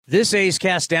This A's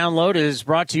Cast download is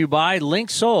brought to you by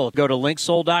LinkSoul. Go to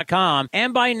linksoul.com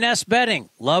and by Nest Bedding.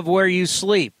 Love where you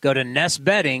sleep. Go to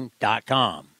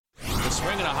nestbedding.com. The swing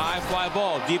and a high fly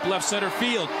ball, deep left center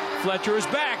field. Fletcher is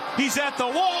back. He's at the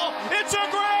wall. It's a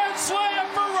grand slam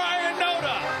for Ryan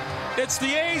Noda. It's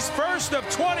the A's first of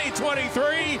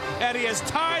 2023, and he has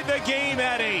tied the game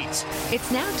at 8. It's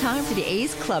now time for the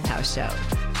A's Clubhouse Show.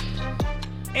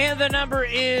 And the number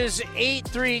is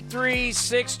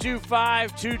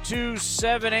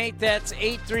 833-625-2278. That's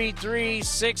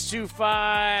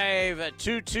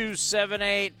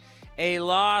 833-625-2278. A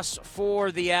loss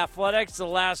for the Athletics. The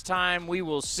last time we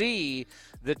will see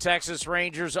the Texas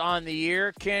Rangers on the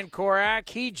year. Ken Korak,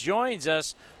 he joins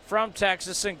us from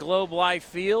Texas and Globe Life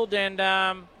Field. And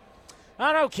I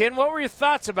don't know, Ken, what were your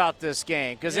thoughts about this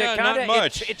game? Because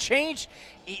it changed.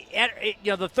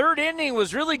 The third inning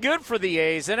was really good for the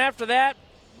A's, and after that,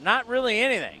 not really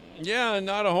anything. Yeah,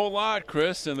 not a whole lot,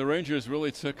 Chris, and the Rangers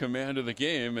really took command of the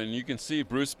game, and you can see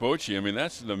Bruce Bochy. I mean,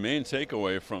 that's the main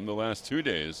takeaway from the last 2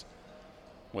 days,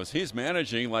 was he's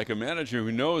managing like a manager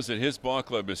who knows that his ball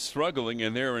club is struggling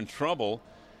and they're in trouble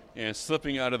and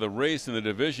slipping out of the race in the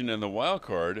division and the wild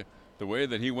card, the way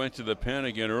that he went to the pen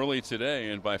again early today,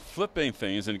 and by flipping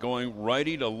things and going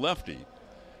righty to lefty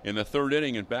in the third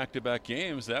inning in back-to-back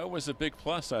games, that was a big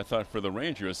plus, I thought, for the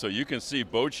Rangers. So you can see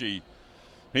Bochy,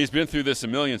 he's been through this a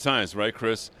million times, right,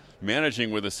 Chris?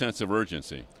 Managing with a sense of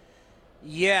urgency.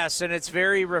 Yes, and it's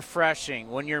very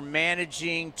refreshing when you're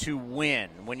managing to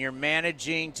win, when you're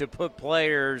managing to put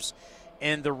players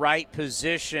in the right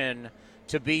position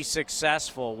to be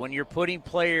successful, when you're putting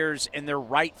players in their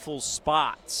rightful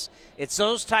spots. It's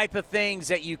those type of things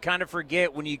that you kind of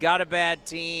forget when you got a bad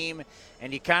team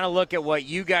and you kind of look at what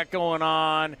you got going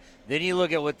on, then you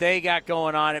look at what they got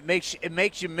going on. It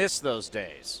makes you miss those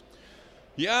days.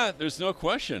 Yeah, there's no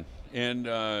question. And,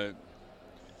 there's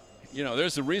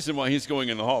a reason why he's going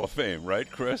in the Hall of Fame,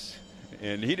 right, Chris?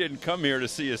 And he didn't come here to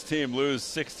see his team lose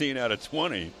 16 out of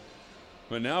 20.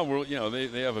 But now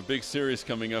they have a big series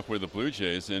coming up with the Blue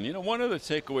Jays. And, one other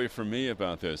takeaway for me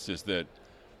about this is that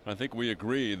I think we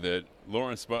agree that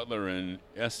Lawrence Butler and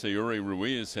Esteury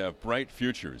Ruiz have bright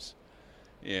futures.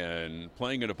 And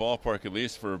playing at a ballpark, at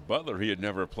least for Butler, he had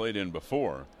never played in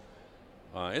before.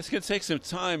 It's going to take some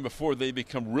time before they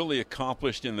become really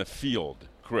accomplished in the field,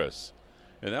 Chris.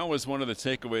 And that was one of the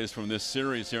takeaways from this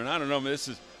series here. And I don't know,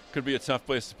 could be a tough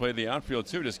place to play the outfield,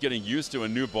 too, just getting used to a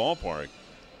new ballpark.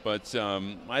 But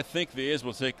I think the A's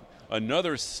will take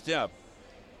another step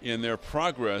in their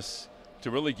progress to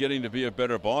really getting to be a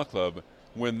better ball club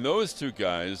when those two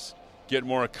guys get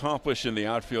more accomplished in the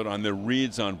outfield on their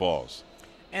reads on balls.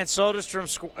 And Soderstrom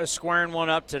squaring one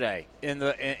up today in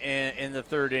the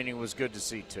third inning was good to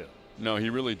see too. No,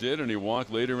 he really did, and he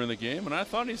walked later in the game. And I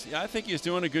think he's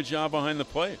doing a good job behind the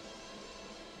plate.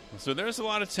 So there's a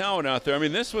lot of talent out there. I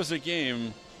mean, this was a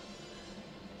game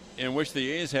in which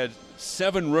the A's had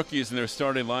 7 rookies in their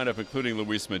starting lineup, including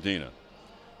Luis Medina.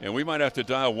 And we might have to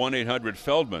dial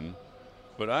 1-800-FELDMAN,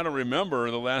 but I don't remember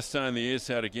the last time the A's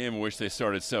had a game in which they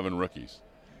started 7 rookies.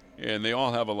 And they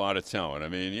all have a lot of talent. I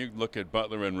mean, you look at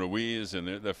Butler and Ruiz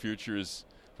and the futures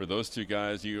for those two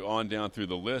guys. You on down through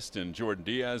the list, and Jordan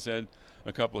Diaz had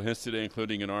a couple of hits today,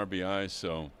 including an RBI.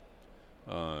 So,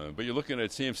 but you're looking at a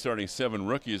team starting 7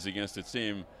 rookies against a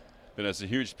team that has a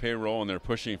huge payroll and they're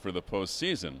pushing for the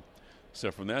postseason. So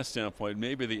from that standpoint,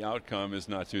 maybe the outcome is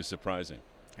not too surprising.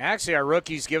 Actually, our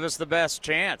rookies give us the best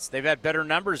chance. They've had better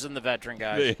numbers than the veteran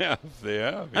guys. They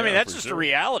have. I mean, that's just a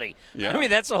reality. Yeah. I mean,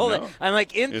 that's the whole thing. I'm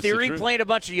like, in It's theory, the truth. playing a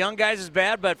bunch of young guys is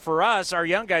bad, but for us, our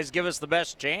young guys give us the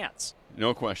best chance.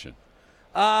 No question.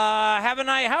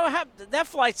 That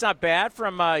flight's not bad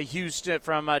from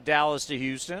Dallas to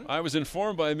Houston. I was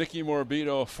informed by Mickey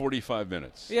Morabito 45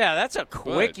 minutes. Yeah, that's a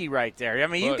quickie right there. I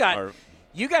mean,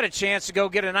 you got a chance to go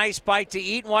get a nice bite to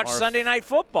eat and watch Sunday Night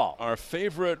Football. Our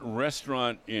favorite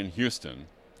restaurant in Houston,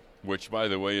 which, by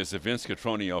the way, is a Vince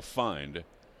Cotroneo find,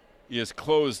 is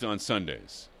closed on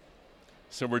Sundays.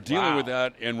 So we're dealing with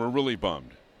that, and we're really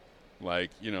bummed.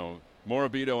 Like,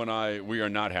 Morabito and we are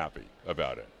not happy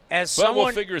about it. But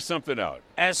we'll figure something out.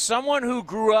 As someone who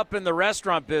grew up in the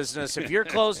restaurant business, if you're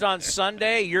closed on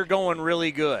Sunday, you're going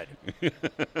really good.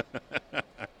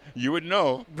 You would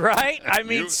know. Right? I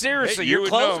mean, seriously, you're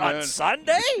closed on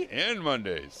Sunday? And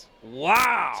Mondays.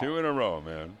 Wow. 2 in a row,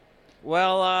 man.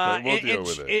 Well, we'll deal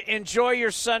with it. Enjoy your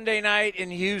Sunday night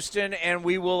in Houston, and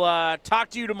we will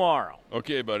talk to you tomorrow.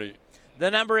 Okay, buddy. The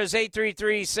number is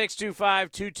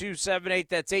 833-625-2278.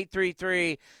 That's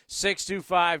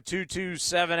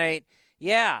 833-625-2278.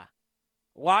 Yeah,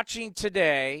 watching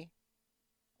today,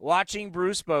 watching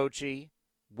Bruce Bochy,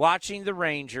 watching the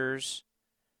Rangers,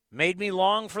 Made me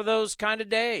long for those kind of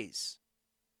days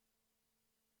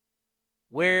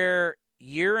where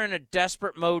you're in a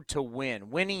desperate mode to win.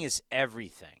 Winning is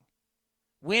everything.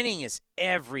 Winning is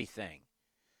everything.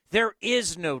 There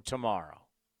is no tomorrow.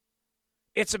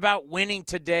 It's about winning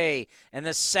today and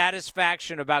the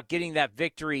satisfaction about getting that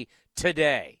victory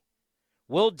today.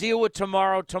 We'll deal with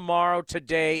tomorrow,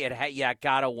 today. You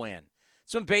got to win.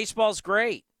 So when baseball's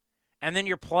great. And then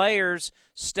your players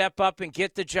step up and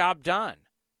get the job done.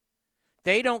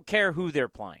 They don't care who they're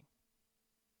playing.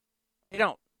 They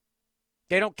don't.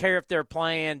 They don't care if they're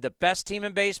playing the best team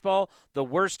in baseball, the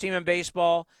worst team in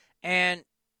baseball. And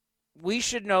we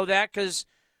should know that because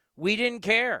we didn't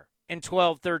care in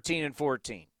 12, 13, and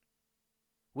 14.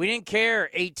 We didn't care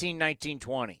 18, 19,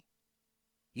 20.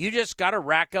 You just got to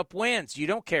rack up wins. You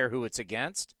don't care who it's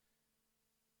against.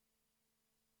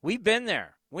 We've been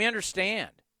there. We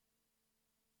understand.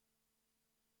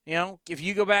 You know, if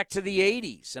you go back to the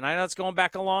 80s, and I know it's going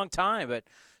back a long time, but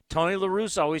Tony La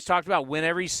Russa always talked about win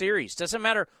every series. Doesn't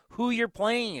matter who you're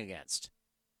playing against.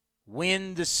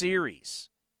 Win the series.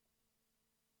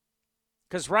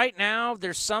 Because right now,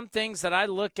 there's some things that I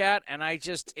look at, and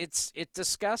it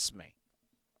disgusts me.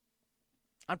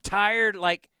 I'm tired,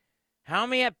 like, how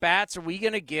many at-bats are we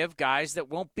going to give guys that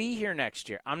won't be here next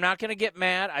year? I'm not going to get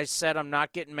mad. I said I'm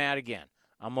not getting mad again.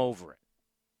 I'm over it.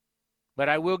 But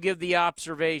I will give the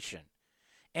observation.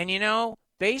 And, you know,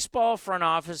 baseball front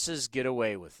offices get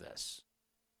away with this.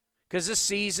 Because the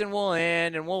season will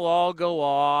end and we'll all go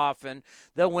off and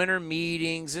the winter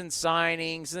meetings and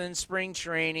signings and then spring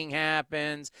training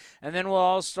happens. And then we'll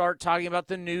all start talking about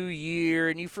the new year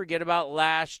and you forget about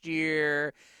last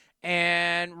year.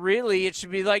 And really it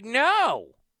should be like,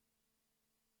 no.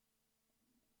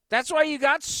 That's why you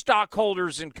got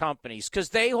stockholders in companies, because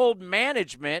they hold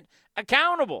management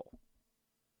accountable.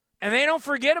 And they don't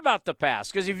forget about the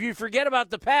past, because if you forget about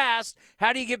the past,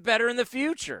 how do you get better in the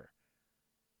future?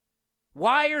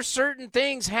 Why are certain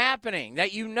things happening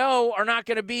that you know are not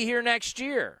going to be here next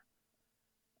year?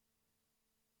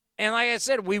 And like I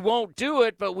said, we won't do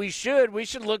it, but we should. We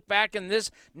should look back in this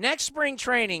next spring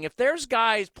training. If there's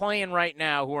guys playing right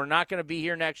now who are not going to be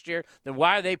here next year, then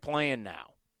why are they playing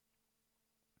now?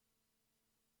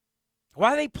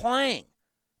 Why are they playing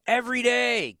every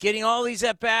day, getting all these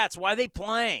at-bats? Why are they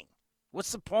playing?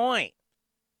 What's the point?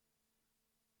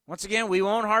 Once again, we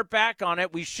won't harp back on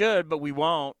it. We should, but we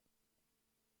won't.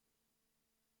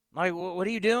 Like, what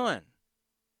are you doing?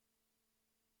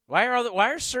 Why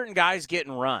are certain guys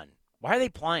getting run? Why are they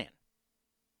playing?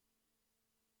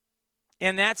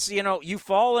 And that's, you know, you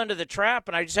fall into the trap,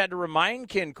 and I just had to remind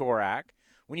Ken Korak,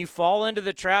 when you fall into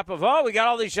the trap of, oh, we got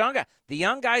all these young guys. The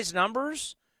young guys'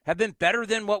 numbers have been better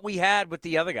than what we had with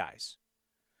the other guys.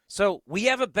 So we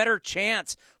have a better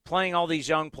chance playing all these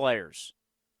young players.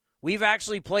 We've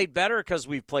actually played better because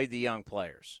we've played the young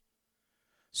players.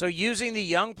 So using the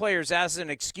young players as an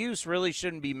excuse really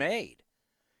shouldn't be made.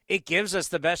 It gives us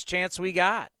the best chance we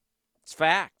got. It's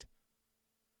fact.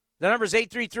 The number is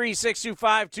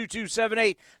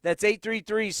 833-625-2278. That's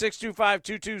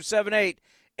 833-625-2278.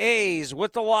 A's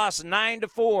with the loss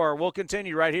 9-4. We'll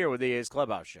continue right here with the A's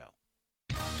Clubhouse Show.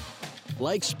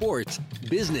 Like sports,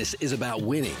 business is about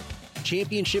winning.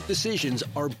 Championship decisions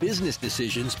are business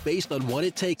decisions based on what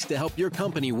it takes to help your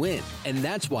company win. And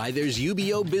that's why there's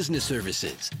UBO Business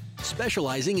Services,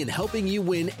 specializing in helping you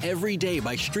win every day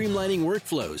by streamlining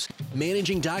workflows,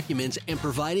 managing documents, and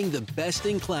providing the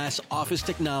best-in-class office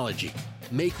technology.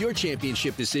 Make your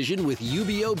championship decision with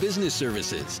UBO Business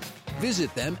Services.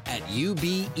 Visit them at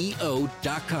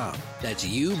ubeo.com. That's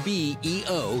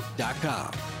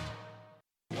ubeo.com.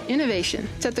 Innovation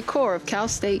is at the core of Cal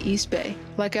State East Bay,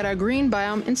 like at our Green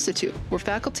Biome Institute, where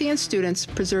faculty and students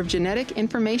preserve genetic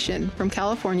information from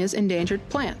California's endangered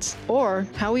plants, or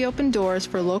how we open doors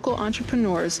for local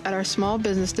entrepreneurs at our Small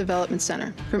Business Development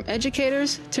Center. From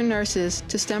educators to nurses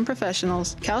to STEM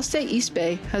professionals, Cal State East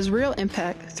Bay has real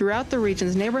impact throughout the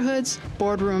region's neighborhoods,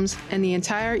 boardrooms, and the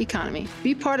entire economy.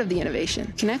 Be part of the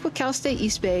innovation. Connect with Cal State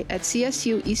East Bay at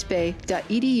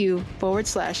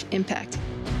csueastbay.edu/impact.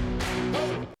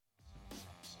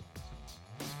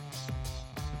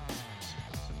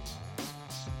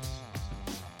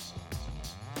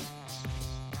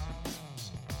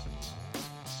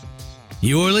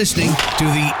 You're listening to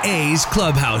the A's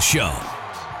Clubhouse Show.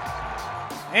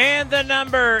 And the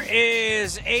number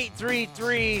is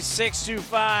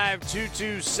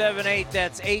 833-625-2278.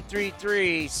 That's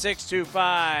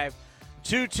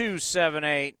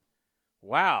 833-625-2278.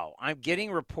 Wow, I'm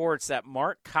getting reports that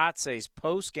Mark Kotze's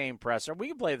post-game presser, we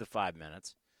can play the 5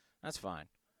 minutes. That's fine.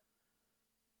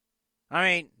 I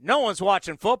mean, no one's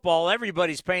watching football.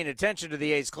 Everybody's paying attention to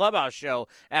the A's Clubhouse show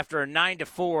after a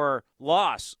 9-4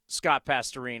 loss, Scott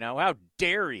Pastorino. How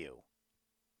dare you?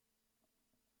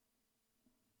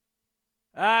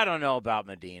 I don't know about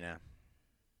Medina.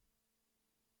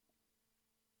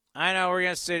 I know we're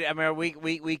gonna sit. I mean,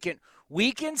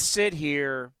 we can sit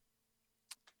here,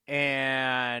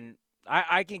 and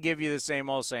I can give you the same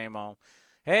old, same old.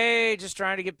 Hey, just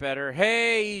trying to get better.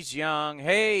 Hey, he's young.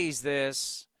 Hey, he's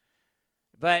this.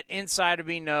 But inside of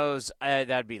me knows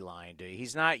that'd be lying to you.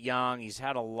 He's not young. He's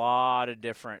had a lot of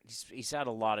different. He's had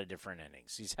a lot of different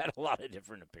innings. He's had a lot of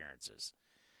different appearances.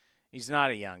 He's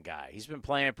not a young guy. He's been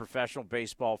playing professional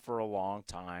baseball for a long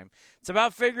time. It's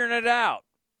about figuring it out.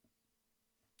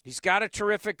 He's got a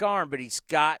terrific arm, but he's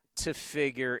got to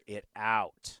figure it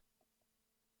out.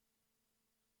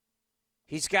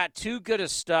 He's got too good of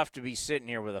stuff to be sitting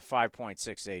here with a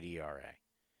 5.68 ERA.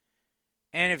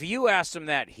 And if you asked him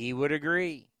that, he would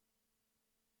agree.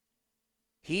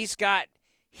 He's got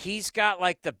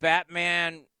like the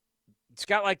Batman. It's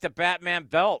got like the Batman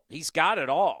belt. He's got it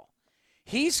all.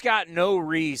 He's got no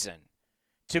reason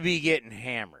to be getting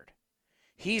hammered.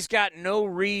 He's got no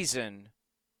reason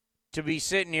to be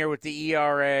sitting here with the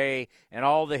ERA and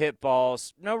all the hit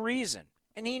balls. No reason.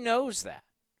 And he knows that.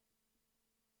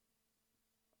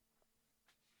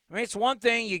 I mean, it's one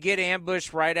thing you get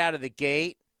ambushed right out of the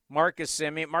gate. Marcus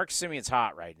Semien's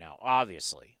hot right now,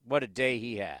 obviously. What a day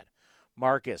he had.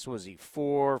 Marcus, was he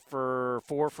 4 for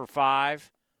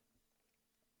 5?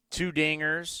 2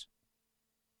 dingers.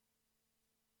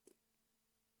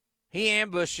 He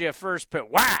ambushed you first pitch,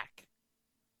 whack.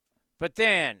 But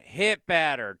then hit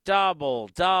batter, double.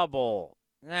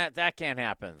 That can't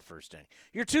happen in the first inning.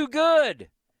 You're too good.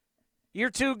 You're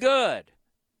too good.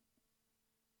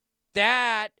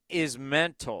 That is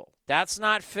mental. That's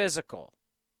not physical.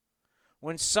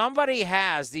 When somebody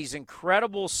has these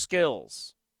incredible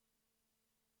skills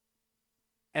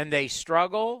and they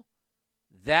struggle,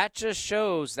 that just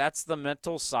shows that's the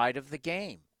mental side of the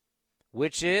game,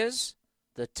 which is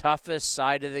the toughest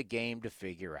side of the game to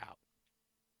figure out.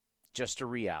 Just a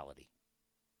reality.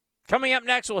 Coming up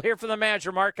next, we'll hear from the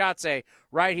manager, Mark Kotze,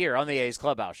 right here on the A's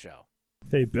Clubhouse Show.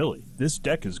 Hey, Billy, this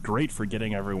deck is great for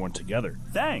getting everyone together.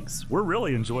 Thanks. We're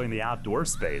really enjoying the outdoor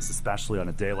space, especially on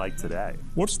a day like today.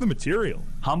 What's the material?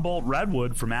 Humboldt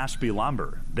Redwood from Ashby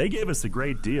Lumber. They gave us a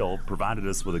great deal, provided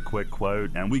us with a quick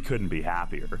quote, and we couldn't be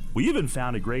happier. We even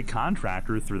found a great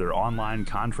contractor through their online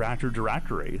contractor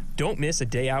directory. Don't miss a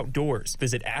day outdoors.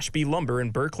 Visit Ashby Lumber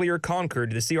in Berkeley or Concord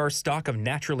to see our stock of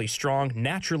naturally strong,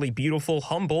 naturally beautiful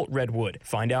Humboldt Redwood.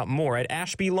 Find out more at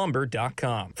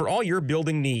ashbylumber.com for all your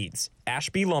building needs.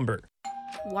 Ashby Lumber.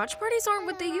 Watch parties aren't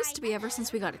what they used to be ever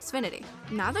since we got Xfinity.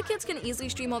 Now the kids can easily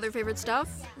stream all their favorite stuff.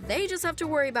 They just have to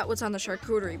worry about what's on the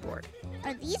charcuterie board.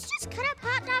 Are these just cut up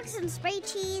hot dogs and spray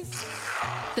cheese?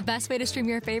 The best way to stream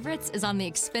your favorites is on the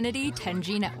Xfinity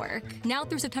 10G network. Now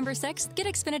through September 6th, get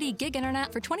Xfinity Gig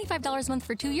Internet for $25 a month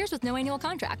for 2 years with no annual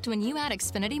contract when you add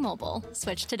Xfinity Mobile.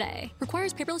 Switch today.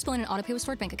 Requires paperless billing and autopay with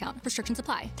stored bank account. Restrictions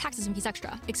apply. Taxes and fees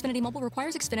extra. Xfinity Mobile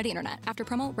requires Xfinity Internet. After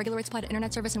promo, regular rates apply to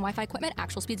internet service and Wi-Fi equipment.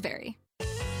 Actual speeds vary.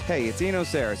 Hey, it's Eno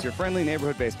Saris, your friendly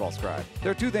neighborhood baseball scribe.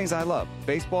 There are 2 things I love,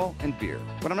 baseball and beer.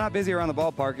 When I'm not busy around the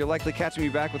ballpark, you'll likely catch me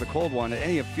back with a cold one at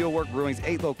any of Fieldwork Brewing's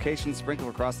 8 locations sprinkled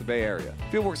across the Bay Area.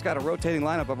 Fieldwork's got a rotating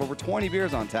lineup of over 20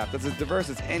 beers on tap that's as diverse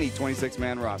as any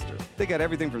 26-man roster. They got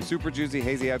everything from super juicy,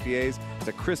 hazy IPAs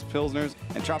to crisp pilsners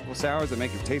and tropical sours that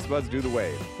make your taste buds do the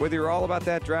wave. Whether you're all about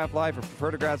that draft life or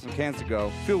prefer to grab some cans to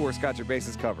go, Fieldwork's got your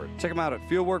bases covered. Check them out at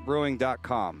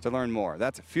fieldworkbrewing.com to learn more.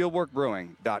 That's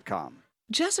fieldworkbrewing.com.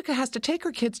 Jessica has to take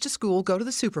her kids to school, go to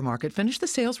the supermarket, finish the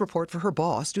sales report for her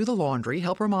boss, do the laundry,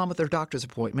 help her mom with her doctor's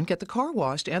appointment, get the car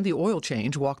washed and the oil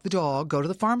change, walk the dog, go to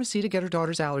the pharmacy to get her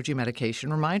daughter's allergy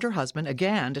medication, remind her husband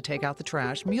again to take out the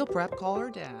trash, meal prep, call her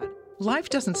dad. Life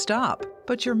doesn't stop,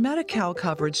 but your Medi-Cal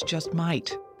coverage just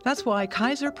might. That's why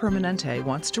Kaiser Permanente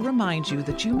wants to remind you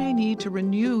that you may need to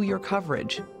renew your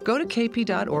coverage. Go to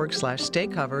kp.org/stay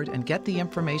covered and get the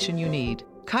information you need.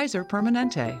 Kaiser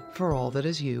Permanente, for all that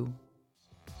is you.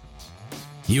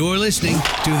 You're listening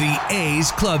to the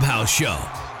A's Clubhouse Show.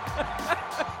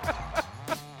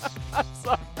 I'm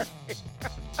sorry.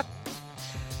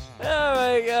 Oh,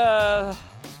 my God.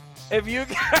 If you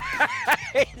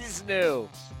guys knew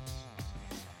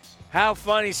how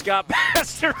funny Scott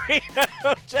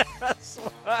Pastorino just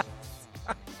was.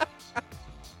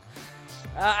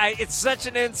 It's such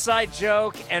an inside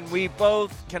joke, and we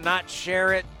both cannot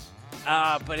share it,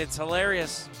 but it's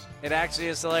hilarious. It actually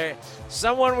is hilarious.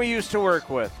 Someone we used to work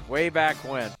with way back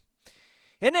when.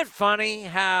 Isn't it funny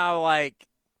how, like,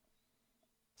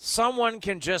 Someone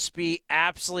can just be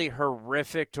absolutely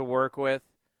horrific to work with,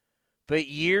 but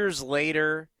years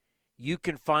later, you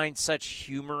can find such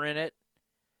humor in it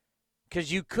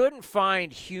because you couldn't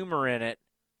find humor in it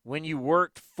when you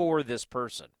worked for this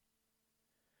person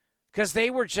because they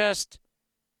were just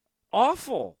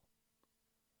awful.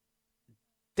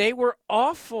 They were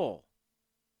awful.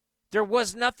 There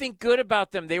was nothing good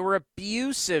about them. They were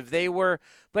abusive.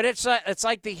 But it's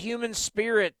like the human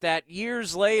spirit that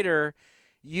years later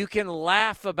you can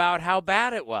laugh about how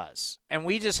bad it was. And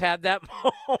we just had that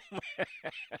moment.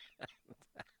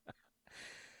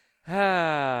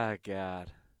 Ah,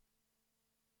 God.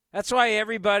 That's why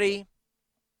everybody,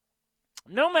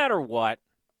 no matter what,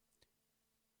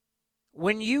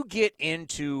 when you get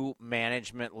into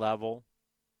management level,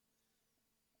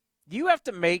 you have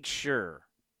to make sure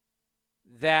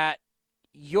that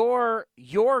your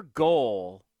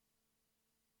goal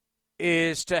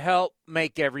is to help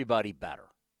make everybody better.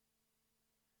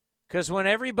 Because when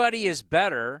everybody is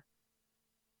better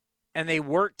and they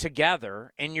work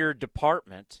together in your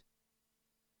department,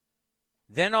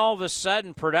 then all of a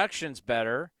sudden production's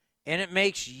better and it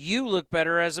makes you look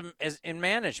better as in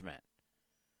management.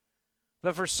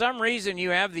 But for some reason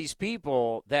you have these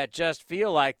people that just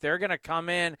feel like they're going to come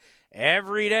in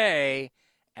every day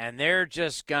and they're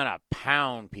just going to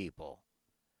pound people.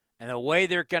 And the way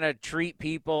they're going to treat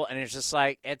people, and it's just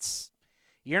like,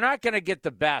 you're not going to get the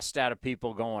best out of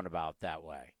people going about that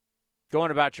way,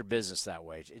 going about your business that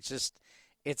way.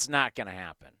 It's not going to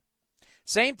happen.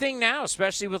 Same thing now,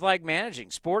 especially with like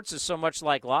managing. Sports is so much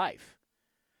like life.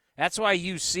 That's why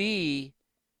you see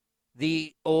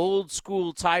the old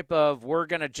school type of we're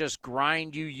going to just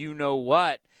grind you know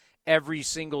what every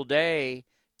single day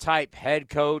type head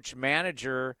coach,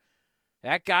 manager.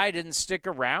 That guy didn't stick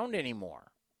around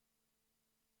anymore.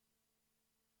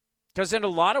 Because in a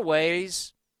lot of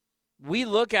ways, we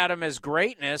look at them as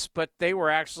greatness, but they were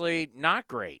actually not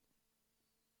great.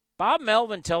 Bob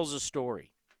Melvin tells a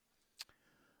story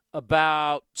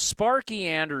about Sparky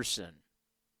Anderson.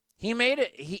 He made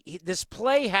it. This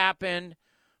play happened.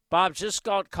 Bob just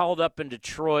got called up in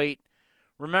Detroit.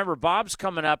 Remember, Bob's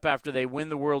coming up after they win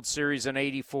the World Series in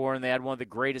 '84, and they had one of the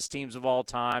greatest teams of all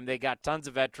time. They got tons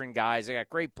of veteran guys. They got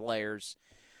great players.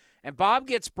 And Bob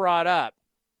gets brought up.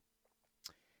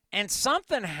 And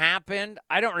something happened.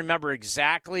 I don't remember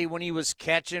exactly when he was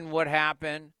catching what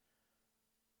happened.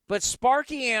 But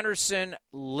Sparky Anderson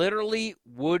literally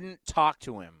wouldn't talk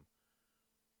to him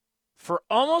for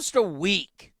almost a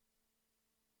week.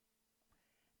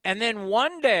 And then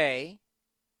one day,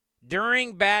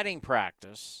 during batting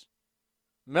practice,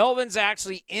 Melvin's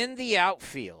actually in the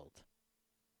outfield.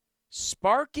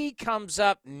 Sparky comes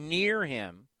up near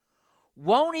him,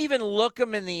 won't even look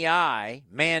him in the eye,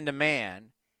 man to man,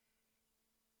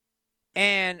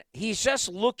 and he's just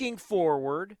looking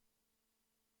forward.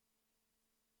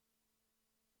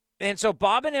 And so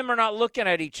Bob and him are not looking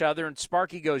at each other, and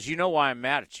Sparky goes, "You know why I'm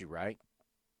mad at you, right?"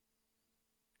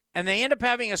 And they end up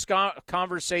having a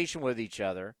conversation with each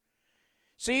other.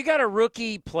 So you got a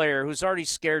rookie player who's already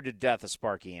scared to death of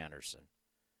Sparky Anderson.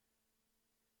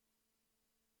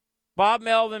 Bob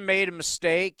Melvin made a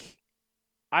mistake.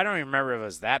 I don't even remember if it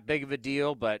was that big of a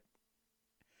deal, but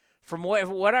from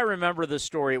what I remember of the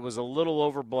story, it was a little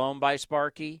overblown by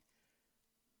Sparky.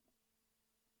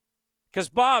 Because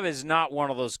Bob is not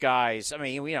one of those guys. I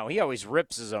mean, he always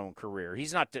rips his own career.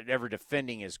 He's not ever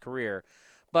defending his career.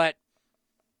 But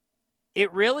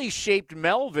it really shaped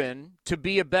Melvin to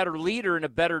be a better leader and a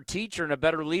better teacher and a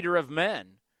better leader of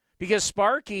men. Because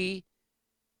Sparky,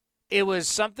 it was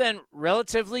something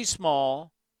relatively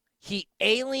small. He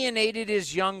alienated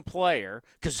his young player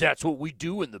because that's what we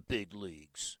do in the big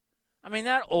leagues. I mean,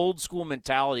 that old school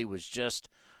mentality was just,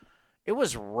 it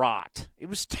was rot. It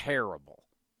was terrible.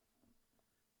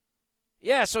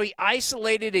 Yeah, so he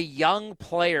isolated a young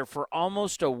player for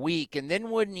almost a week and then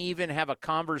wouldn't even have a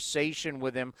conversation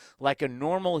with him like a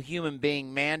normal human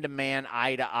being, man-to-man,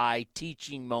 eye-to-eye,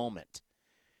 teaching moment.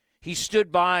 He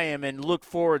stood by him and looked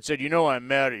forward and said, "You know I'm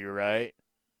mad at you, right?"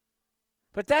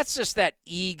 But that's just that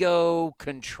ego,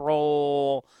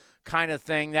 control kind of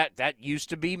thing that used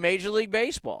to be Major League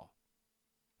Baseball.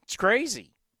 It's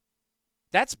crazy.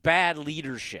 That's bad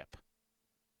leadership.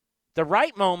 The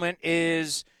right moment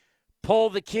is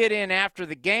pull the kid in after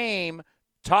the game,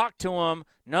 talk to him,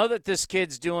 know that this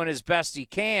kid's doing as best he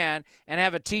can, and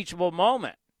have a teachable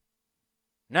moment.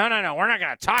 No, we're not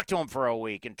going to talk to him for a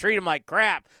week and treat him like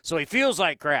crap so he feels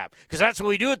like crap, because that's what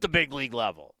we do at the big league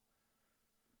level.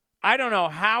 I don't know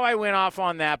how I went off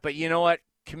on that, but you know what?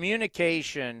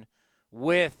 Communication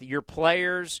with your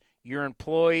players, your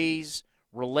employees,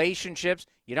 relationships.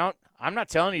 I'm not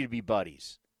telling you to be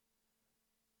buddies.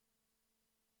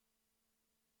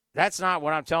 That's not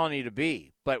what I'm telling you to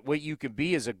be. But what you can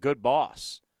be is a good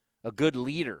boss, a good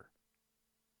leader.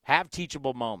 Have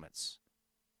teachable moments.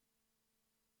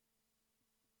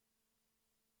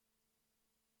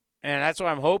 And that's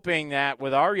why I'm hoping that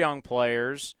with our young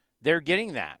players, they're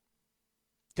getting that.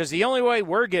 Because the only way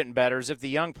we're getting better is if the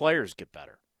young players get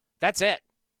better. That's it.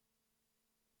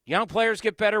 Young players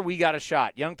get better, we got a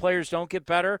shot. Young players don't get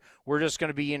better, we're just going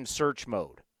to be in search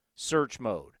mode. Search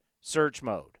mode. Search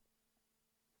mode.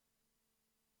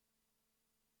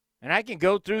 And I can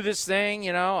go through this thing,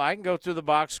 I can go through the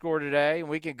box score today, and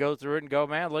we can go through it and go,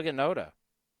 man, look at Noda.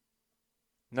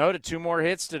 Noda, 2 more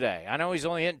hits today. I know he's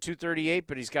only hitting 238,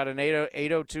 but he's got an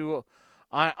 802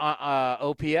 on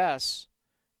OPS.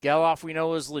 Geloff, we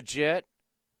know, is legit.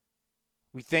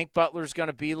 We think Butler's going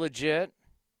to be legit.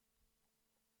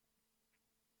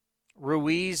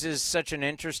 Ruiz is such an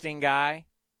interesting guy.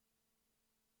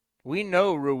 We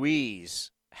know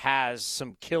Ruiz has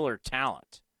some killer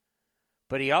talent,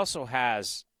 but he also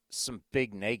has some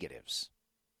big negatives.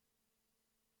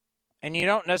 And you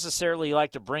don't necessarily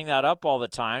like to bring that up all the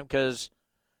time because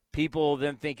people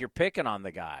then think you're picking on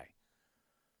the guy.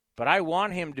 But I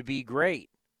want him to be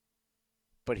great.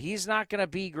 But he's not going to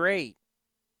be great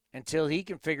until he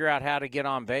can figure out how to get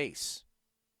on base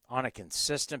on a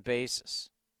consistent basis.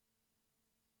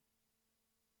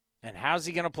 And how's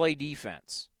he going to play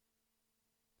defense?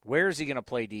 Where is he going to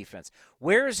play defense?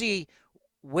 Where is he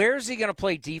going to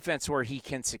play defense where he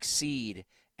can succeed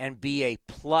and be a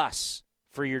plus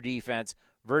for your defense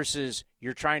versus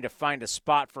you're trying to find a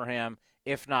spot for him,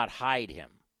 if not hide him?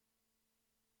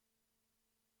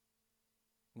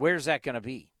 Where's that going to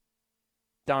be?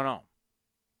 Don't know.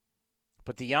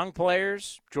 But the young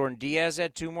players, Jordan Diaz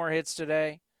had 2 more hits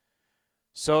today.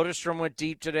 Soderstrom went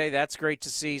deep today. That's great to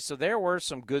see. So there were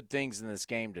some good things in this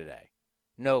game today.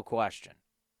 No question.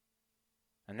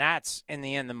 And that's, in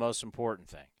the end, the most important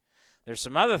thing. There's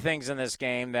some other things in this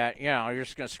game that, you're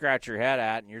just going to scratch your head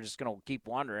at, and you're just going to keep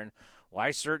wondering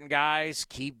why certain guys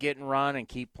keep getting run and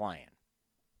keep playing.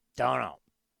 Don't know.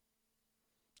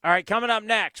 All right, coming up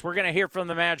next, we're going to hear from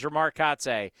the manager, Mark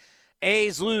Kotze.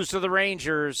 A's lose to the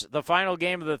Rangers. The final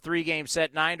game of the 3-game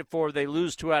set, 9-4. They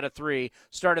lose 2 out of 3.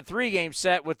 Start a 3-game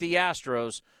set with the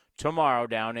Astros tomorrow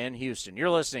down in Houston. You're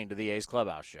listening to the A's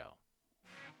Clubhouse Show.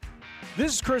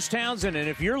 This is Chris Townsend, and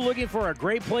if you're looking for a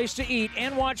great place to eat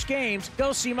and watch games,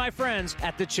 go see my friends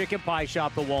at the Chicken Pie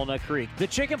Shop at Walnut Creek. The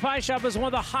Chicken Pie Shop is one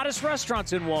of the hottest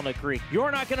restaurants in Walnut Creek.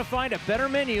 You're not going to find a better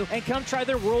menu, and come try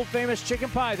their world-famous chicken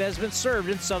pie that has been served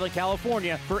in Southern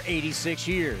California for 86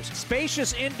 years.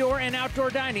 Spacious indoor and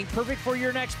outdoor dining, perfect for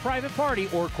your next private party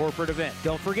or corporate event.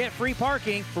 Don't forget free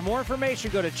parking. For more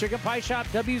information, go to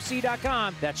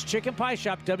chickenpieshopwc.com. That's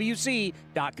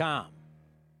chickenpieshopwc.com.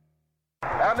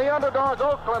 And the underdogs,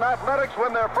 Oakland Athletics,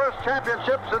 win their first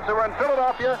championship since they were in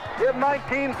Philadelphia in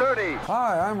 1930.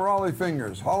 Hi, I'm Raleigh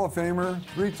Fingers, Hall of Famer,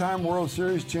 3-time World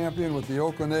Series champion with the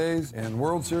Oakland A's, and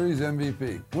World Series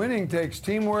MVP. Winning takes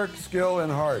teamwork, skill,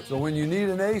 and heart. So when you need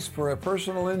an ace for a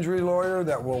personal injury lawyer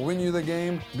that will win you the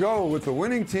game, go with the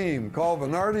winning team. Call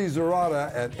Venardi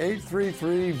Zerata at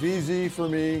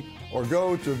 833-VZ-FOR-ME or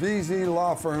go to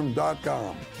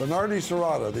vzlawfirm.com. Venardi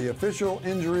Zerata, the official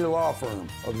injury law firm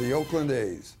of the Oakland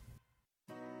A's.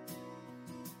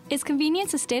 Is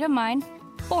convenience a state of mind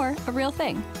or a real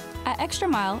thing? At Extra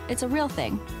Mile, it's a real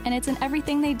thing, and it's in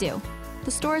everything they do.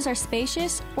 The stores are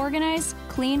spacious, organized,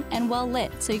 clean, and well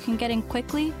lit, so you can get in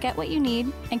quickly, get what you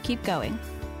need, and keep going.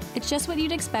 It's just what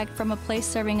you'd expect from a place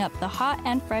serving up the hot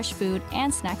and fresh food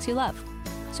and snacks you love.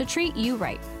 So treat you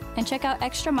right, and check out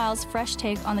Extra Mile's fresh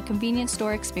take on the convenience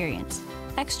store experience.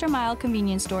 Extra Mile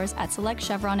convenience stores at select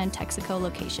Chevron and Texaco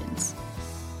locations.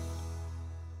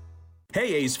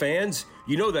 Hey A's fans,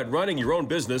 you know that running your own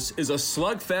business is a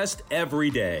slugfest every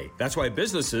day. That's why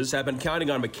businesses have been counting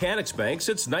on Mechanics Bank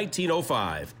since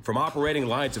 1905. From operating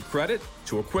lines of credit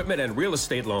to equipment and real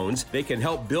estate loans, they can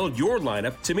help build your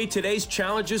lineup to meet today's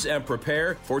challenges and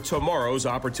prepare for tomorrow's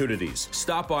opportunities.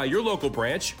 Stop by your local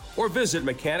branch or visit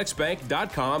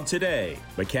mechanicsbank.com today.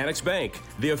 Mechanics Bank,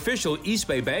 the official East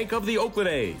Bay bank of the Oakland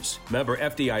A's. Member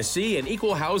FDIC and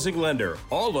equal housing lender.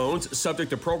 All loans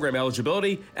subject to program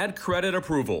eligibility and credit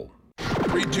approval.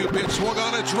 3-2 pitch swung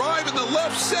on a drive in the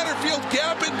left center field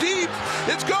gap and deep.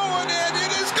 It's going and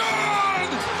it is gone!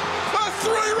 A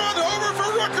 3-run homer for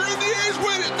Rooker and the A's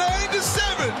win it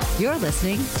 9-7. You're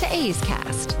listening to A's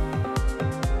Cast.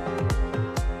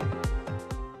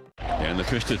 And the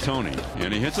pitch to Tony.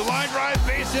 And he hits a line drive,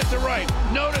 base hit to right.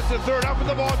 Notice the third up with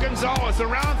the ball, Gonzalez.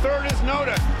 Around third is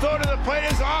Noda. Throw to the plate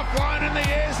is offline, and the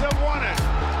A's have won it.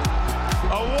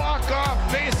 A walk-off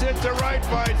base hit to right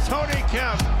by Tony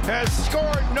Kemp has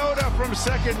scored Noda from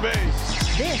second base.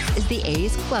 This is the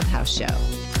A's Clubhouse Show.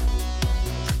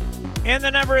 And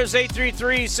the number is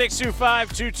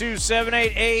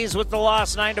 833-625-2278. A's with the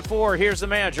loss 9-4. Here's the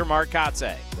manager, Mark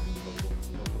Kotze.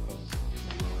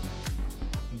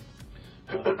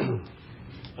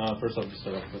 First, I'll just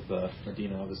start off with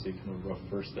Medina. Obviously, kind of a rough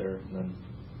first there, and then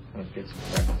kind of gets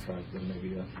back on track. Then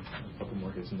maybe a couple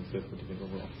more hits in the fifth. What do you think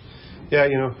overall? Yeah,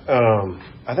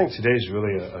 I think today's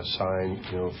really a sign,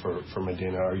 for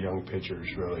Medina, our young pitchers.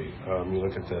 Really, you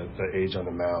look at the age on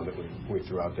the mound that we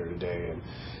threw out there today, and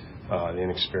the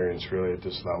inexperience really at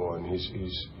this level, and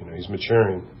he's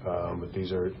maturing. But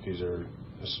these are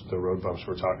the road bumps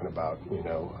we're talking about. He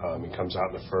comes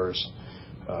out in the first,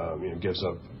 gives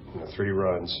up 3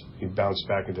 runs. He bounced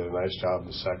back and did a nice job in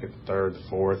the second, the third, the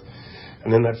fourth.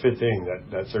 And then that fifth inning,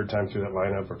 that third time through that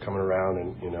lineup, we're coming around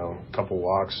and, a couple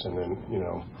walks, and then,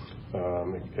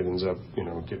 it ends up,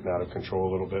 getting out of control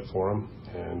a little bit for him.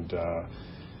 And,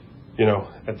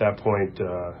 at that point,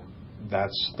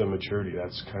 that's the maturity.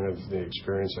 That's kind of the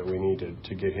experience that we need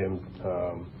to get him,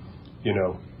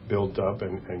 built up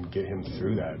and get him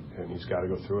through that. And he's got to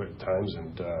go through it at times.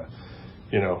 And,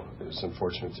 it's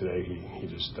unfortunate today he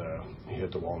just he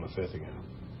hit the wall in the fifth again.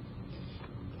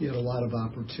 You had a lot of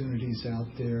opportunities out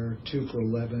there, 2 for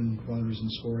 11 runners in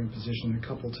scoring position, a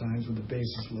couple times with the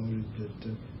bases loaded, that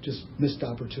just missed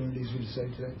opportunities, would you say,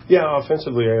 today? Yeah,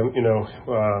 offensively,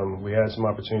 we had some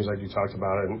opportunities like you talked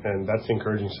about, and that's the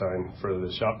encouraging sign for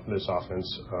this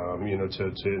offense. To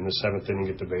in the 7th inning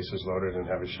get the bases loaded and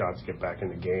have a shot to get back in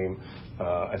the game.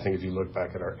 I think if you look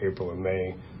back at our April and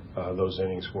May, those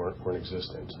innings weren't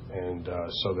existent, and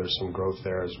so there's some growth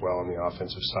there as well on the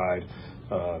offensive side.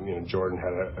 Jordan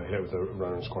had a hit with a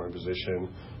runner in scoring position.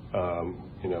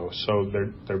 So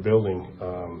they're building.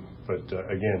 But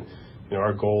again,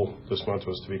 our goal this month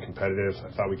was to be competitive.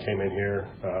 I thought we came in here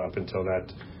up until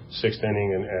that 6th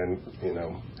inning and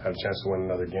had a chance to win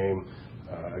another game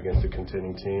against a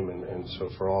contending team. And so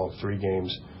for all 3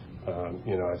 games,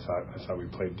 I thought we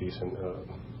played decent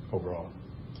overall.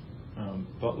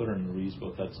 Butler and Ruiz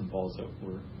both had some balls that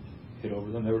were hit over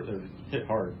them. They were hit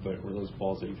hard, but were those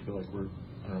balls that you feel like were,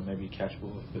 maybe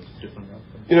catchable with a different route?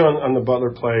 On the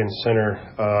Butler play in center,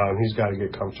 he's got to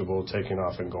get comfortable taking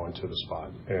off and going to the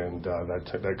spot, and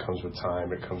that comes with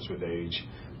time. It comes with age.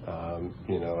 I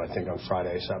think on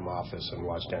Friday I sat in my office and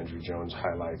watched Andrew Jones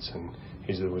highlights, and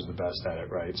he was the best at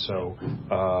it, right? So,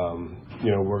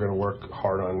 we're going to work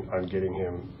hard on getting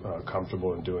him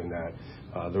comfortable in doing that.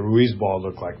 The Ruiz ball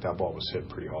looked like that ball was hit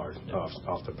pretty hard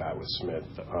off the bat with Smith.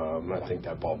 I think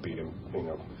that ball beat him,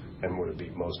 and would have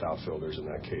beat most outfielders in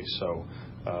that case. So,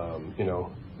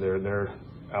 they're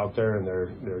out there and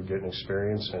they're getting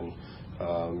experience, and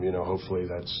hopefully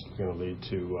that's going to lead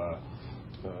to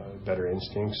better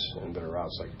instincts and better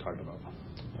routes like you talked about.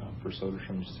 For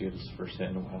Soderstrom, just to get his first hit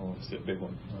in a while, it's a big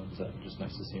one. Is that just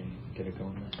nice to see him get it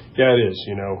going there? Yeah, it is.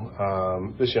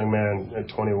 This young man at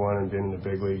 21 and being in the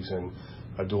big leagues, and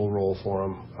a dual role for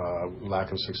him,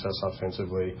 lack of success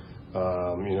offensively.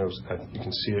 You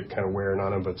can see it kind of wearing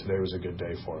on him, but today was a good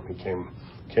day for him. He came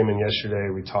in yesterday.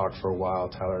 We talked for a while,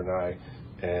 Tyler and I,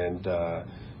 and I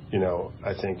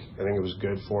think it was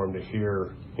good for him to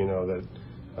hear, that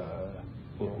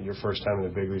your first time in the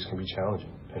big leagues can be challenging,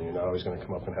 and you're not always going to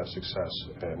come up and have success.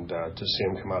 And to see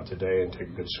him come out today and take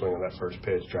a good swing on that first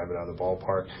pitch, drive it out of the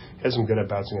ballpark. He had some good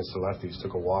at-bats against the lefties,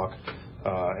 took a walk,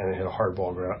 and hit a hard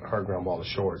ground ball to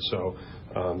short. So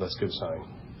that's a good sign.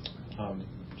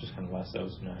 Just kind of last, I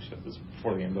was going to ask you this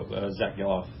before the game, but Zach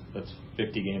Geloff, that's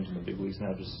 50 games in the big leagues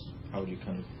now. Just how would you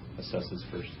kind of assess his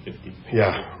first 50?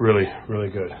 Yeah, really, really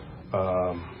good.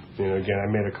 Again, I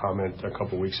made a comment a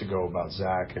couple weeks ago about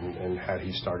Zach, and had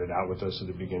he started out with us at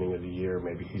the beginning of the year,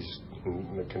 maybe he's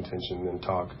in the contention and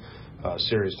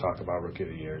serious talk about Rookie of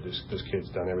the Year. This kid's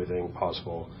done everything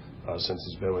possible since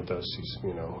he's been with us. He's,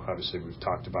 obviously we've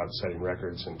talked about setting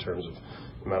records in terms of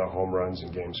amount of home runs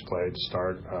and games played to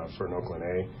start for an Oakland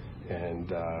A,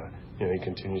 and he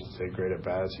continues to take great at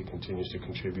bats. He continues to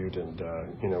contribute, and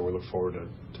we look forward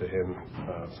to him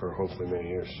for hopefully many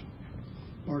years.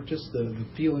 Mark, just the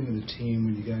feeling of the team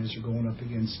when you guys are going up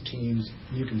against teams,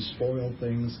 you can spoil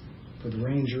things for the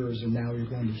Rangers, and now you're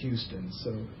going to Houston.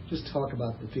 So just talk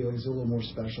about the feelings a little more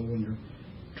special when you're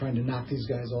trying to knock these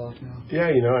guys off now. Yeah,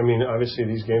 obviously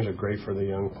these games are great for the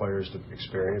young players to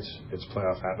experience. It's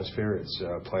playoff atmosphere. It's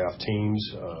playoff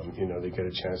teams. They get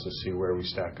a chance to see where we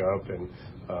stack up. And,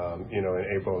 in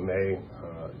April and May,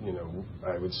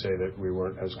 I would say that we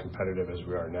weren't as competitive as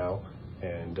we are now.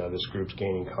 and this group's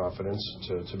gaining confidence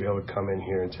to be able to come in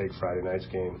here and take Friday night's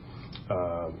game.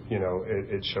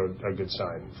 It showed a good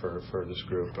sign for this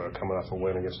group, coming off a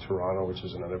win against Toronto, which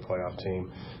is another playoff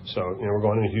team. So, we're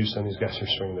going into Houston. These guys are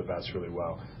swinging the bats really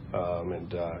well.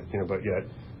 But yet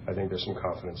I think there's some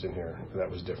confidence in here that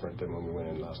was different than when we went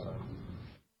in last time.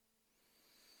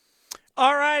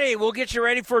 All righty, we'll get you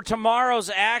ready for tomorrow's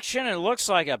action. It looks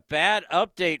like a bad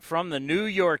update from the New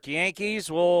York Yankees.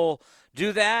 We'll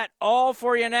do that all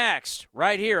for you next,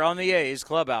 right here on the A's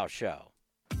Clubhouse Show.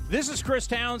 This is Chris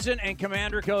Townsend and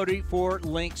Commander Cody for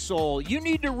Link Soul. You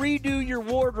need to redo your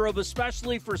wardrobe,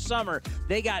 especially for summer.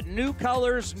 They got new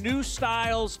colors, new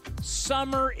styles.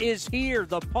 Summer is here.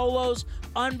 The polos,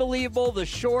 unbelievable. The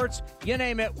shorts, you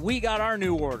name it, we got our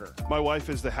new order. My wife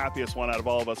is the happiest one out of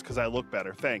all of us because I look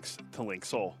better, thanks to Link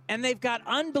Soul. And they've got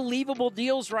unbelievable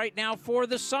deals right now for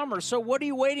the summer. So what are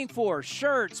you waiting for?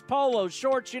 Shirts, polos,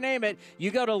 shorts, you name it.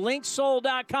 You go to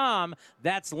linksoul.com.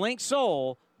 That's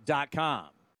linksoul.com.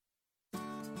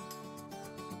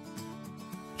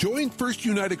 Join First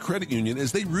United Credit Union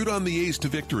as they root on the A's to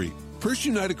victory. First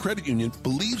United Credit Union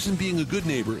believes in being a good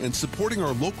neighbor and supporting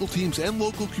our local teams and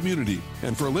local community.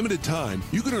 And for a limited time,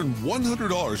 you can earn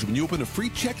 $100 when you open a free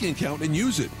checking account and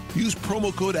use it. Use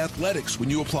promo code ATHLETICS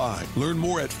when you apply. Learn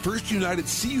more at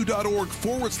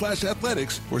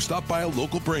firstunitedcu.org/athletics or stop by a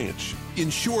local branch.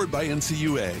 Insured by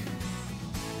NCUA.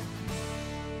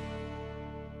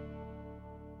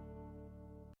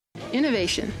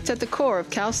 Innovation is at the core of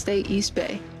Cal State East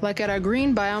Bay, like at our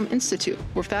Green Biome Institute,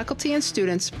 where faculty and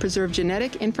students preserve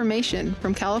genetic information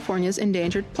from California's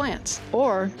endangered plants,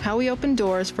 or how we open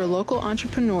doors for local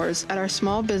entrepreneurs at our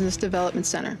Small Business Development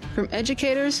Center. From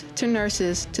educators to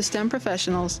nurses to STEM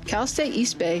professionals, Cal State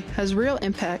East Bay has real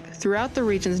impact throughout the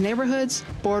region's neighborhoods,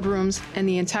 boardrooms, and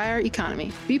the entire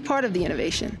economy. Be part of the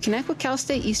innovation. Connect with Cal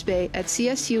State East Bay at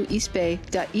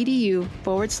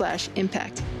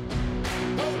csueastbay.edu/impact.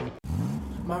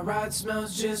 My ride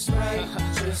smells just right,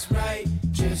 just right,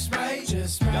 just right,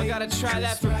 just right. Y'all gotta try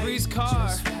that Febreze car.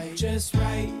 Just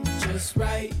right, just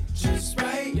right, just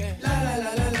right. Yeah. La la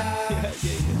la la la.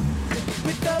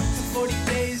 With up to 40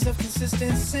 days of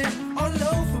consistent scent, all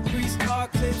over Febreze car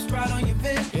clips right on your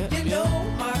vent. You know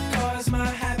my car's my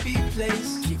happy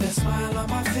place. Keep that smile on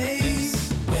my face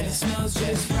when it smells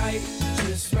just right,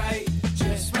 just right,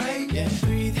 just right. Yeah.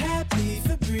 Breathe happy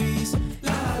Febreze.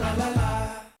 La la la la.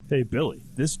 Hey, Billy,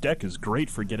 this deck is great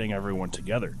for getting everyone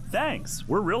together. Thanks.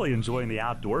 We're really enjoying the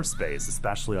outdoor space,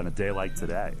 especially on a day like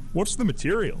today. What's the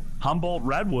material? Humboldt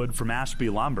Redwood from Ashby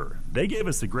Lumber. They gave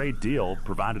us a great deal,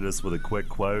 provided us with a quick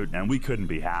quote, and we couldn't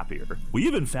be happier. We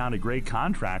even found a great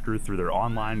contractor through their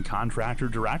online contractor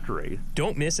directory.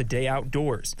 Don't miss a day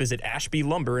outdoors. Visit Ashby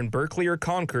Lumber in Berkeley or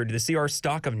Concord to see our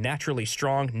stock of naturally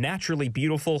strong, naturally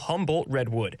beautiful Humboldt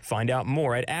Redwood. Find out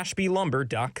more at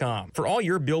ashbylumber.com for all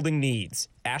your building needs.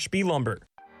 Ashby Lumber.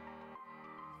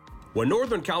 When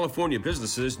Northern California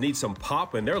businesses need some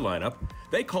pop in their lineup,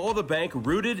 they call the bank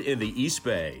rooted in the East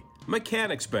Bay.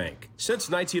 Mechanics Bank.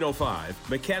 Since 1905,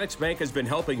 Mechanics Bank has been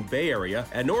helping Bay Area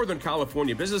and Northern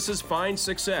California businesses find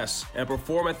success and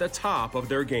perform at the top of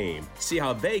their game. See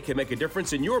how they can make a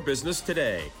difference in your business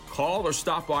today. Call or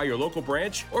stop by your local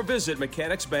branch or visit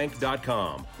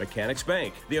mechanicsbank.com. Mechanics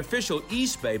Bank, the official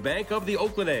East Bay bank of the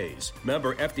Oakland A's.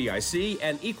 Member FDIC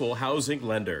and equal housing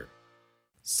lender.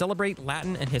 Celebrate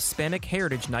Latin and Hispanic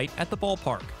Heritage Night at the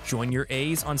ballpark. Join your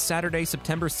A's on Saturday,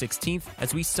 September 16th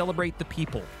as we celebrate the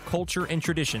people, culture, and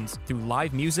traditions through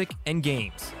live music and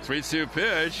games. 3-2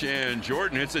 pitch, and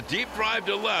Jordan hits a deep drive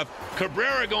to left.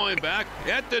 Cabrera going back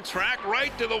at the track,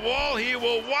 right to the wall. He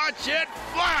will watch it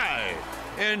fly.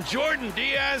 And Jordan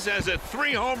Diaz has a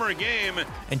 3-homer game.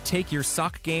 And take your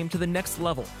sock game to the next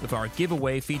level with our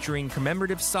giveaway featuring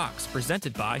commemorative socks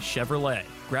presented by Chevrolet.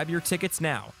 Grab your tickets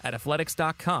now at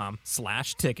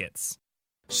athletics.com/tickets.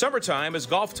 Summertime is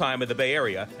golf time in the Bay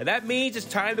Area, and that means it's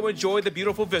time to enjoy the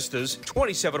beautiful vistas,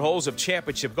 27 holes of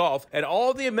championship golf, and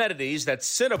all the amenities that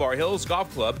Cinnabar Hills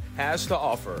Golf Club has to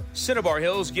offer. Cinnabar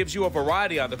Hills gives you a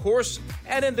variety on the course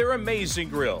and in their amazing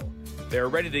grill. They're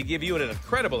ready to give you an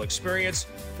incredible experience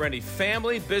for any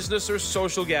family, business, or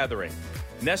social gathering.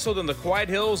 Nestled in the quiet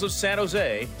hills of San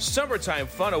Jose, summertime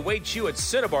fun awaits you at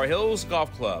Cinnabar Hills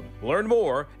Golf Club. Learn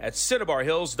more at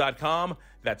cinnabarhills.com.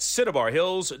 That's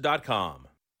cinnabarhills.com.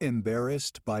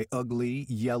 Embarrassed by ugly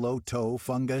yellow toe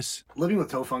fungus? Living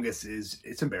with toe fungus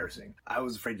it's embarrassing. I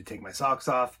was afraid to take my socks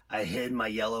off. I hid my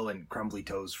yellow and crumbly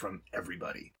toes from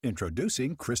everybody.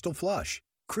 Introducing Crystal Flush.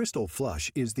 Crystal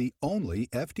Flush is the only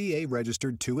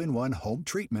FDA-registered 2-in-1 home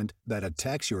treatment that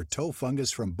attacks your toe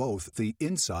fungus from both the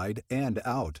inside and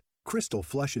out. Crystal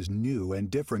Flush's new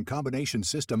and different combination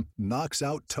system knocks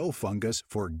out toe fungus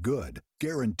for good.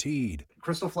 Guaranteed.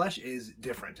 Crystal Flush is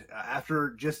different.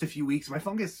 After just a few weeks, my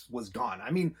fungus was gone.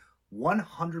 I mean,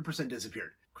 100%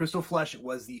 disappeared. Crystal Flush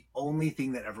was the only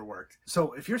thing that ever worked.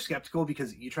 So if you're skeptical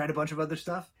because you tried a bunch of other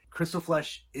stuff, Crystal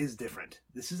Flush is different.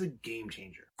 This is a game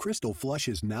changer. Crystal Flush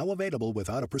is now available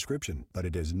without a prescription, but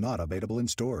it is not available in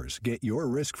stores. Get your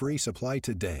risk-free supply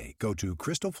today. Go to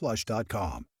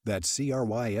crystalflush.com. That's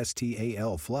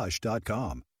CRYSTAL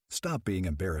flush.com. Stop being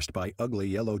embarrassed by ugly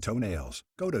yellow toenails.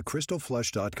 Go to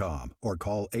crystalflush.com or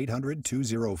call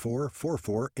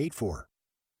 800-204-4484.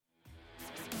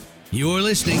 You're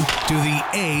listening to the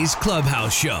A's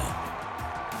Clubhouse Show.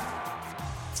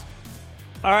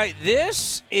 All right,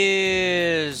 this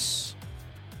is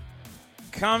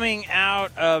coming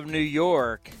out of New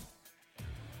York.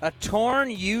 A torn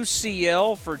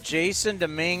UCL for Jason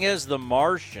Dominguez, the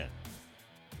Martian.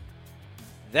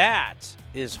 That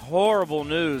is horrible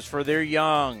news for their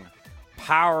young,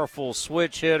 powerful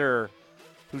switch hitter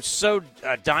who's so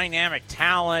a dynamic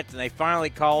talent, and they finally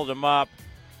called him up.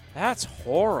 That's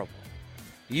horrible.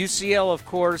 UCL, of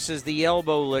course, is the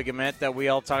elbow ligament that we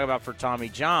all talk about for Tommy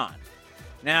John.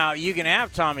 Now, you can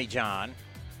have Tommy John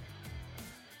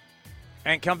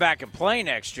and come back and play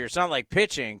next year. It's not like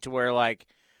pitching to where, like,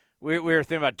 we were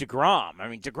thinking about DeGrom. I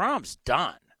mean, DeGrom's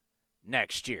done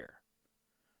next year.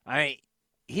 I mean,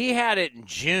 he had it in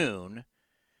June.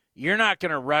 You're not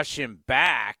going to rush him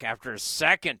back after a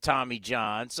second Tommy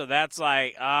John. So that's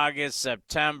like August,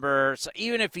 September. So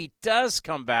even if he does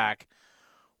come back,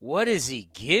 what is he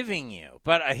giving you?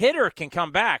 But a hitter can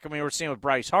come back. I mean, we're seeing with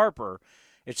Bryce Harper.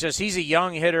 It's just he's a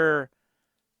young hitter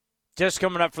just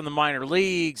coming up from the minor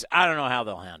leagues. I don't know how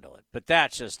they'll handle it, but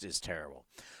that just is terrible.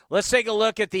 Let's take a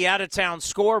look at the out-of-town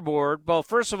scoreboard. Well,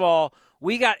 first of all,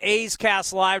 we got A's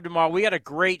Cast Live tomorrow. We got a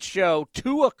great show,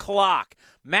 2 o'clock.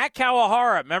 Matt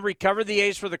Kawahara, remember he covered the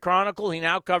A's for the Chronicle. He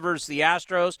now covers the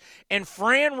Astros. And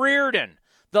Fran Riordan,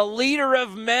 the leader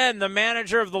of men, the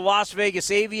manager of the Las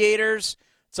Vegas Aviators.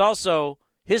 It's also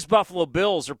his Buffalo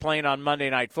Bills are playing on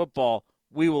Monday Night Football.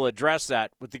 We will address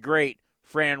that with the great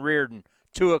Fran Riordan,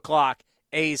 2 o'clock,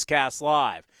 A's Cast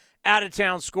Live.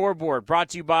 Out-of-town scoreboard brought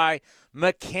to you by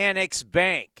Mechanics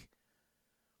Bank.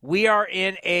 We are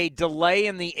in a delay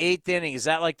in the 8th inning. Is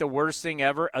that like the worst thing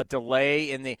ever? A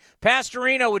delay in the –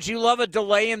 Pastorino, would you love a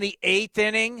delay in the 8th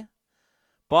inning?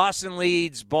 Boston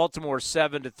leads Baltimore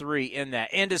 7-3 in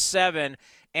that. Into 7,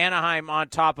 Anaheim on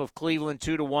top of Cleveland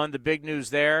 2-1. The big news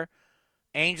there,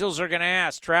 Angels are going to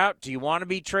ask, Trout, do you want to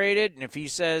be traded? And if he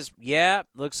says, yeah,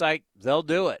 looks like they'll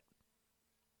do it.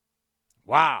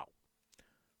 Wow.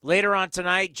 Later on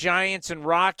tonight, Giants and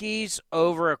Rockies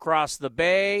over across the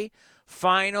bay.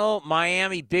 Final,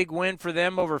 Miami, big win for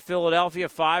them over Philadelphia,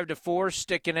 5-4,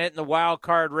 sticking it in the wild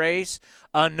card race.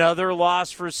 Another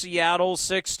loss for Seattle,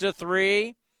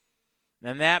 6-3.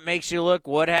 And that makes you look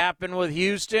what happened with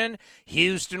Houston.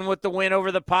 Houston with the win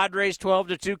over the Padres,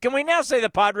 12-2. Can we now say the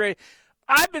Padres?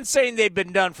 I've been saying they've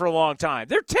been done for a long time.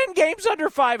 They're 10 games under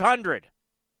 500.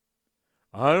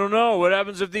 I don't know. What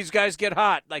happens if these guys get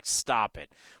hot? Like, stop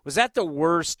it. Was that the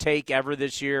worst take ever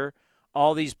this year?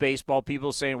 All these baseball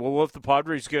people saying, well, what if the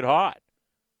Padres get hot?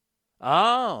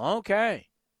 Oh, okay.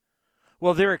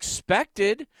 Well, they're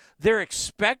expected. Their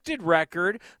expected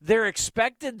record. They're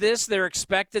expected this. They're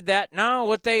expected that. No,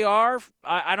 what they are,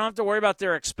 I don't have to worry about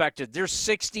their expected. They're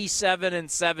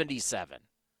 67-77.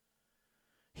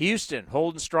 Houston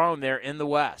holding strong there in the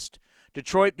West.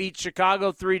 Detroit beats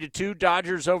Chicago 3-2.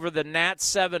 Dodgers over the Nats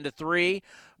 7-3.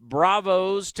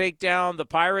 Bravos take down the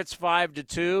Pirates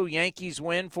 5-2. Yankees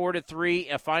win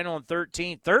 4-3. A final in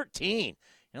 13. 13. You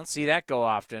don't see that go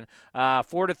often.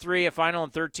 4-3. A final in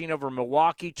 13 over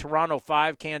Milwaukee. Toronto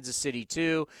 5. Kansas City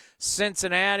 2.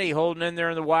 Cincinnati holding in there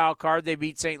in the wild card. They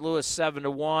beat St. Louis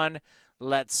 7-1.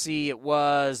 Let's see. It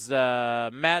was the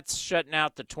Mets shutting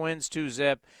out the Twins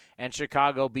 2-0. And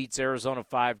Chicago beats Arizona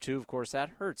 5-2. Of course, that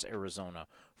hurts Arizona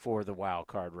for the wild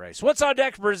card race. What's on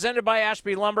deck? Presented by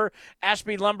Ashby Lumber.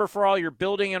 Ashby Lumber for all your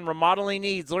building and remodeling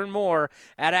needs. Learn more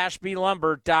at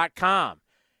ashbylumber.com.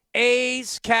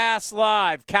 A's Cast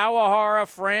Live. Kawahara,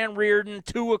 Fran Riordan,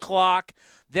 2 o'clock.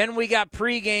 Then we got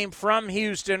pregame from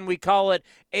Houston. We call it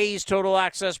A's Total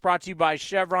Access, brought to you by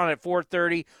Chevron at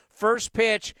 4:30. First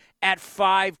pitch at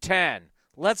 5:10.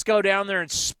 Let's go down there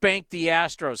and spank the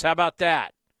Astros. How about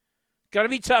that? Going to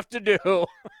be tough to do.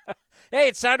 Hey,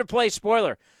 it's time to play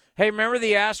spoiler. Hey, remember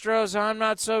the Astros? I'm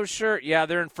not so sure. Yeah,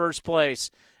 they're in first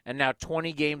place, and now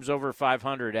 20 games over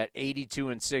 500 at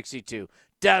 82-62.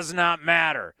 Does not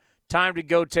matter. Time to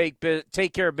go take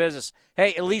care of business.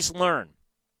 Hey, at least learn,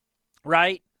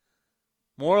 right?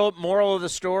 Moral of the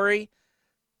story,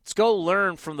 let's go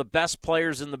learn from the best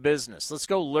players in the business. Let's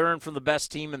go learn from the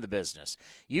best team in the business.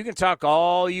 You can talk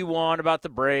all you want about the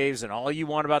Braves and all you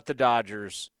want about the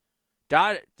Dodgers.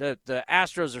 The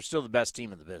Astros are still the best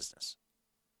team in the business.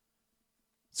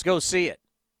 Let's go see it.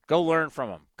 Go learn from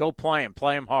them. Go play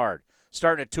them hard.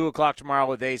 Starting at 2 o'clock tomorrow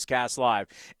with A's Cast Live.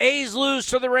 A's lose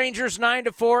to the Rangers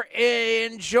 9-4.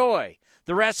 Enjoy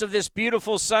the rest of this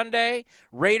beautiful Sunday.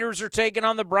 Raiders are taking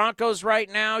on the Broncos right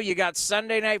now. You got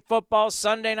Sunday night football,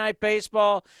 Sunday night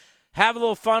baseball. Have a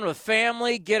little fun with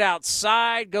family. Get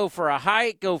outside. Go for a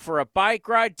hike. Go for a bike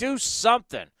ride. Do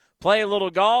something. Play a little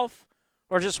golf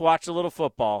or just watch a little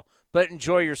football. But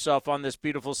enjoy yourself on this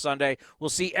beautiful Sunday. We'll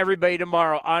see everybody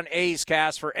tomorrow on A's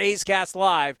Cast for A's Cast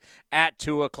Live at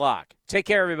 2 o'clock. Take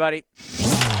care, everybody.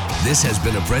 This has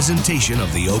been a presentation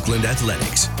of the Oakland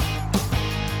Athletics.